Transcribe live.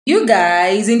You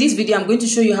guys, in this video I'm going to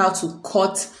show you how to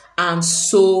cut and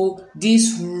sew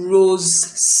this rose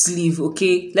sleeve.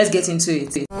 Okay, let's get into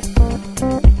it.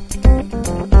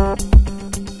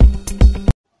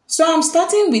 So I'm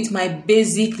starting with my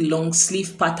basic long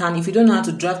sleeve pattern. If you don't know how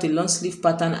to draft a long sleeve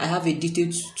pattern, I have a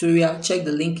detailed tutorial. Check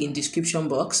the link in description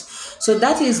box. So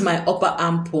that is my upper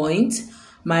arm point,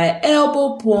 my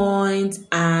elbow point,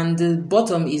 and the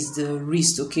bottom is the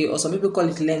wrist. Okay, or some people call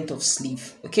it length of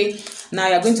sleeve. Okay, now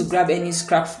you're going to grab any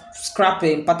scrap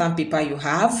pattern paper you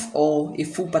have, or a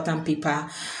full pattern paper.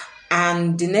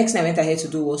 And the next thing I went ahead to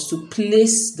do was to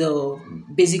place the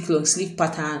basic long sleeve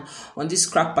pattern on this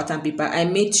scrap pattern paper. I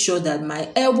made sure that my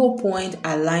elbow point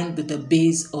aligned with the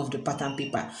base of the pattern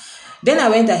paper. Then I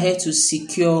went ahead to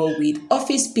secure with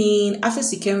office pin. After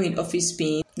securing with office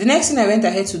pin, the next thing I went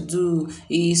ahead to do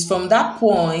is from that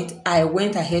point, I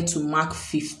went ahead to mark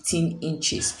 15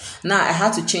 inches. Now I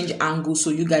had to change angle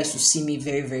so you guys will see me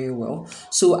very, very well.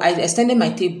 So I extended my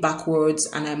tape backwards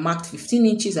and I marked 15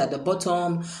 inches at the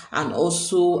bottom and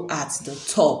also at the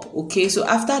top. Okay, so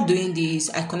after doing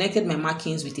this, I connected my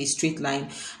markings with a straight line.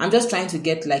 I'm just trying to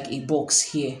get like a box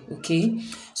here. Okay,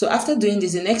 so after doing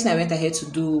this, the next thing I went ahead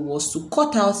to do was to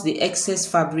cut out the excess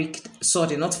fabric,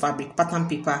 sorry, not fabric, pattern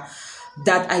paper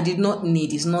that I did not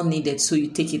need. Is not needed, so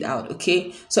you take it out.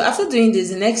 Okay, so after doing this,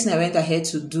 the next thing I went ahead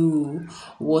to do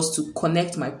was to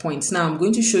connect my points. Now I'm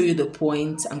going to show you the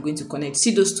points I'm going to connect.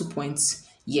 See those 2 points?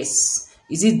 Yes.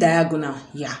 Is it diagonal?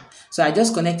 Yeah. So I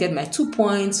just connected my 2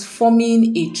 points,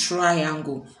 forming a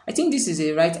triangle. I think this is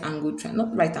a right angle,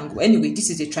 not right angle. Anyway, this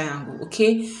is a triangle.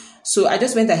 Okay, so I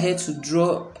just went ahead to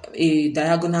draw a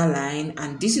diagonal line,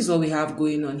 and this is what we have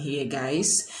going on here,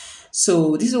 guys.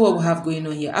 So this is what we have going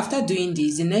on here. After doing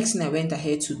this, the next thing I went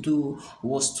ahead to do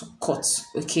was to cut.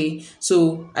 Okay,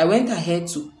 so I went ahead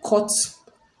to cut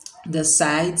the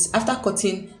sides. After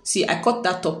cutting, see, I cut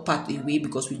that top part away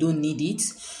because we don't need it.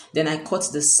 Then I cut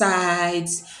the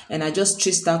sides and I just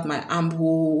traced out my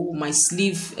armhole, my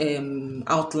sleeve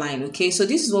outline. Okay, so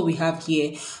this is what we have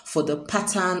here for the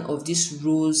pattern of this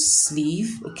rose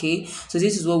sleeve. Okay, so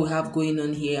this is what we have going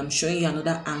on here. I'm showing you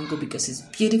another angle because it's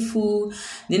beautiful.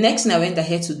 The next thing I went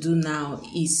ahead to do now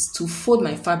is to fold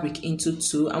my fabric into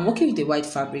two. I'm working with a white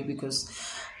fabric because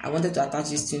I wanted to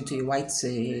attach this thing to a white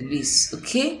lace.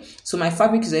 Okay, so my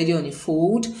fabric is already on a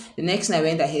fold. The next thing I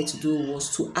went ahead to do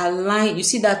was to align. You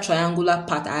see that triangular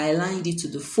part? I aligned it to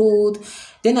the fold.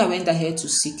 Then I went ahead to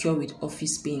secure with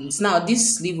office pins. Now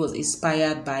this sleeve was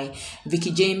inspired by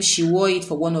VEEKEEJAMES. She wore it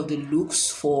for one of the looks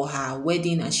for her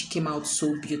wedding and she came out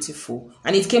so beautiful.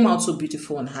 And it came out so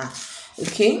beautiful on her.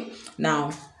 Okay, now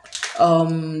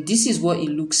this is what it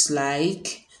looks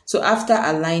like. So after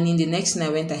aligning, the next thing I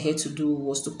went ahead to do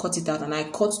was to cut it out, and I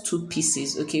cut 2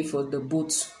 pieces, okay, for the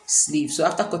both sleeves. So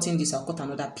after cutting this, I'll cut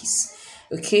another piece.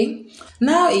 Okay,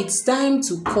 now it's time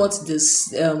to cut this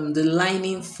the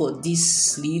lining for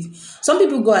this sleeve. Some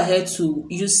people go ahead to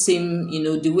use same,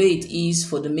 the way it is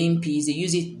for the main piece. They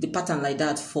use it the pattern like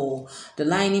that for the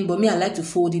lining, but me, I like to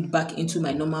fold it back into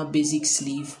my normal basic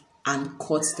sleeve and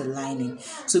cut the lining.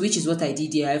 So which is what I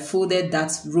did here. I folded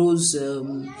that rose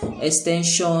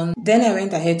extension. Then I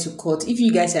went ahead to cut. If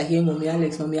you guys are here, mommy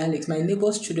Alex, my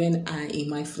neighbor's children are in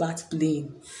my flat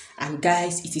playing, and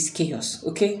guys, it is chaos.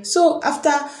 Okay, so after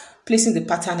placing the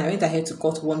pattern, I went ahead to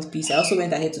cut one piece. I also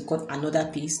went ahead to cut another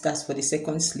piece. That's for the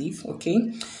second sleeve.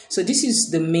 Okay, so this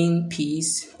is the main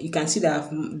piece. You can see that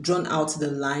I've drawn out the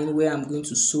line where I'm going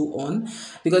to sew on,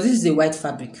 because this is the white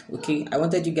fabric. Okay, I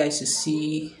wanted you guys to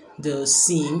see the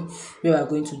seam where we're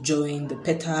going to join the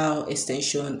petal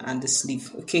extension and the sleeve.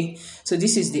 Okay, so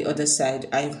this is the other side.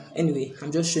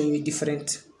 I'm just showing you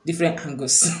different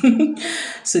angles.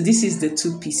 So this is the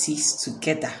 2 pieces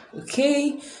together.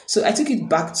 Okay, so I took it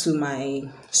back to my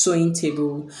sewing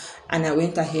table and I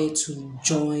went ahead to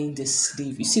join the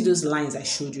sleeve. You see those lines I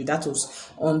showed you? That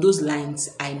was on those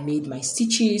lines I made my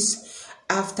stitches.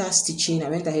 After stitching, I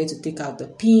went ahead to take out the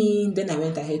pin. Then I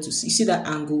went ahead to, you see that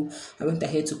angle? I went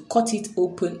ahead to cut it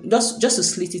open, just to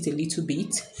slit it a little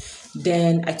bit.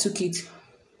 Then I took it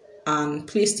and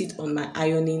placed it on my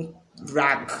ironing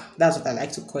rag. That's what I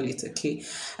like to call it. Okay,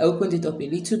 I opened it up a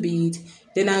little bit.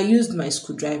 Then I used my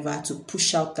screwdriver to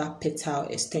push out that petal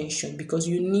extension because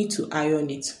you need to iron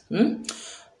it.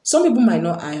 Some people might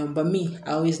not iron, but me,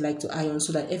 I always like to iron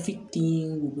so that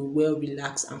everything will be well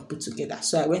relaxed and put together.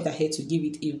 So I went ahead to give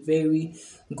it a very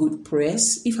good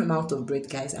press. If I'm out of breath,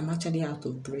 guys, I'm actually out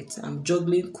of breath. I'm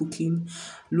juggling, cooking,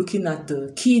 looking at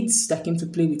the kids that came to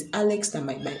play with Alex.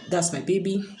 That's my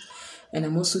baby. And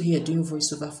I'm also here doing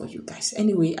voiceover for you guys.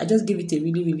 Anyway, I just give it a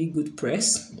really, really good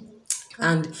press.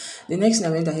 And the next thing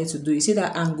I went ahead to do, you see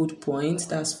that angled point,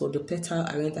 that's for the petal.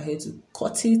 I went ahead to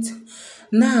cut it.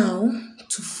 Now,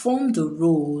 to form the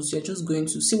rows, you're just going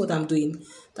to see what I'm doing.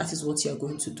 That is what you're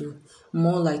going to do.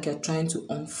 More like you're trying to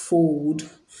unfold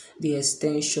the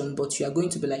extension, but you are going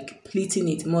to be like pleating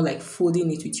it, more like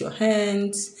folding it with your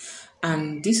hands.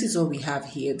 And this is what we have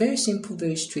here. Very simple,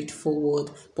 very straightforward,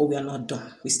 but we are not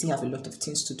done. We still have a lot of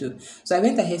things to do. So I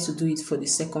went ahead to do it for the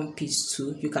second piece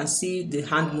too. You can see the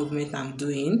hand movement I'm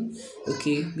doing,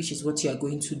 okay, which is what you are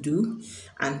going to do.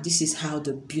 And this is how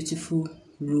the beautiful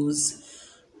rose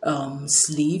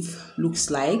sleeve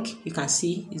looks like. You can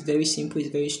see it's very simple,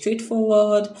 it's very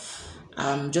straightforward.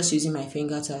 I'm just using my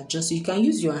finger to adjust. You can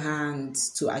use your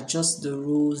hands to adjust the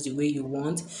rows the way you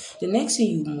want. The next thing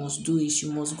you must do is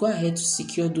you must go ahead to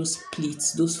secure those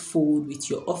pleats, those fold with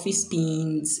your office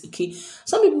pins. Okay,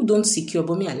 some people don't secure,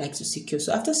 but me, I like to secure.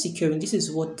 So after securing, this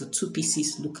is what the two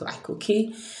pieces look like.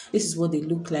 Okay, this is what they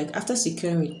look like after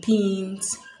securing with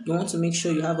pins. You want to make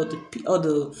sure you have all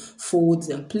the folds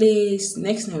in place.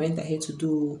 Next thing I went ahead to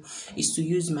do is to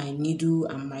use my needle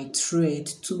and my thread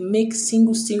to make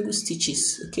single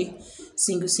stitches. Okay,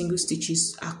 single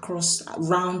stitches across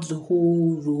around the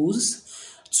whole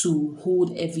rows to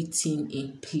hold everything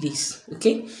in place.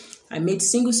 Okay, I made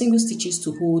single stitches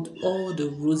to hold all the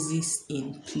roses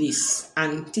in place,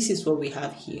 and this is what we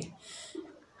have here.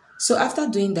 So after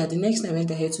doing that, the next thing I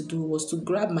went ahead to do was to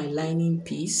grab my lining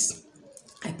piece.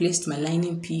 I placed my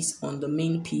lining piece on the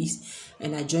main piece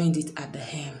and I joined it at the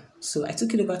hem. So I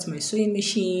took it over to my sewing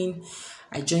machine.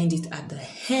 I joined it at the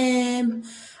hem.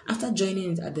 After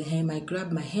joining it at the hem, I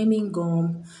grabbed my hemming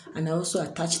gum and I also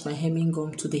attached my hemming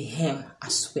gum to the hem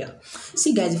as well.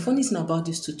 See guys, the funny thing about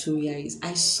this tutorial is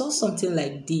I saw something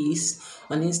like this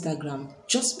on Instagram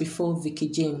just before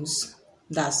VEEKEEJAMES.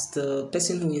 That's the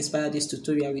person who inspired this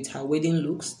tutorial with her wedding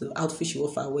looks, the outfit she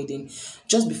wore for her wedding,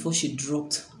 just before she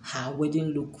dropped her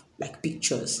wedding look, like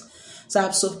pictures. So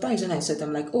I'm surprised when I saw it.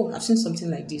 I'm like, oh, I've seen something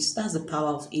like this. That's the power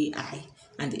of AI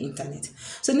and the internet.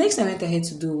 So next thing I went ahead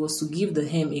to do was to give the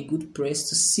hem a good press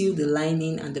to seal the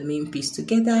lining and the main piece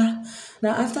together.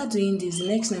 Now after doing this, the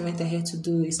next thing I went ahead to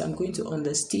do is I'm going to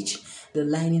understitch the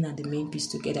lining and the main piece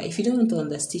together. If you don't want to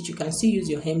understitch, you can still use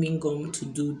your hemming gum to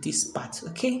do this part,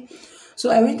 okay? So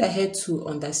I went ahead to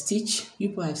understitch. You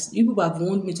people have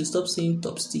warned me to stop saying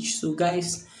top stitch. So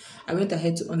guys, I went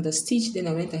ahead to understitch. Then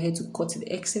I went ahead to cut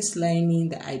the excess lining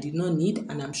that I did not need.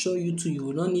 And I'm sure you too, you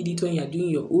will not need it when you're doing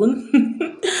your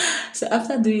own. So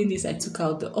after doing this, I took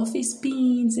out the office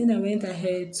pins. Then I went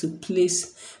ahead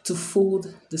to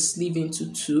fold the sleeve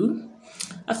into two.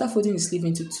 After folding the sleeve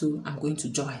into two, I'm going to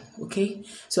join, okay?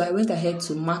 So I went ahead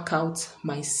to mark out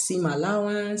my seam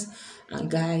allowance, and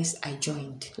guys, I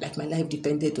joined, like my life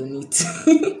depended on it.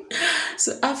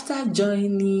 So after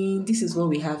joining, this is what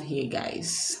we have here,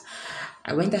 guys.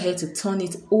 I went ahead to turn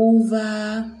it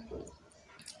over.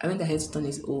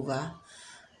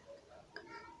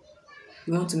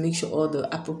 You want to make sure all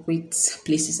the appropriate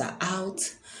places are out.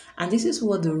 And this is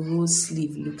what the rose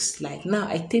sleeve looks like. Now,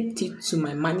 I taped it to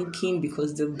my mannequin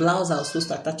because the blouse I was supposed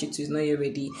to attach it to is not yet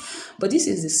ready. But this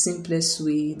is the simplest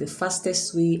way, the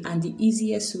fastest way, and the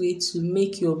easiest way to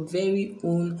make your very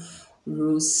own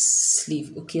rose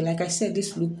sleeve. Okay, like I said,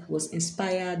 this look was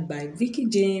inspired by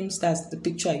VEEKEEJAMES. That's the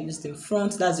picture I used in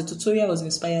front. That's the tutorial was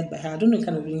inspired by her. I don't know what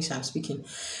kind of English I'm speaking.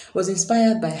 It was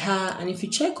inspired by her. And if you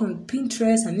check on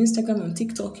Pinterest and Instagram and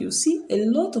TikTok, you'll see a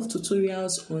lot of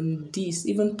tutorials on this,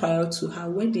 even prior to her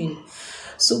wedding.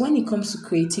 So when it comes to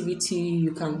creativity,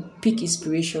 you can pick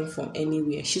inspiration from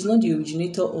anywhere. She's not the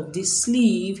originator of this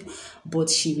sleeve, but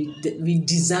she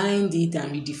redesigned it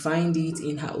and redefined it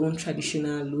in her own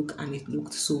traditional look, and it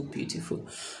looked so beautiful.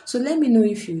 So let me know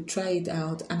if you try it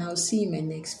out, and I'll see you in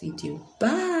my next video.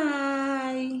 Bye.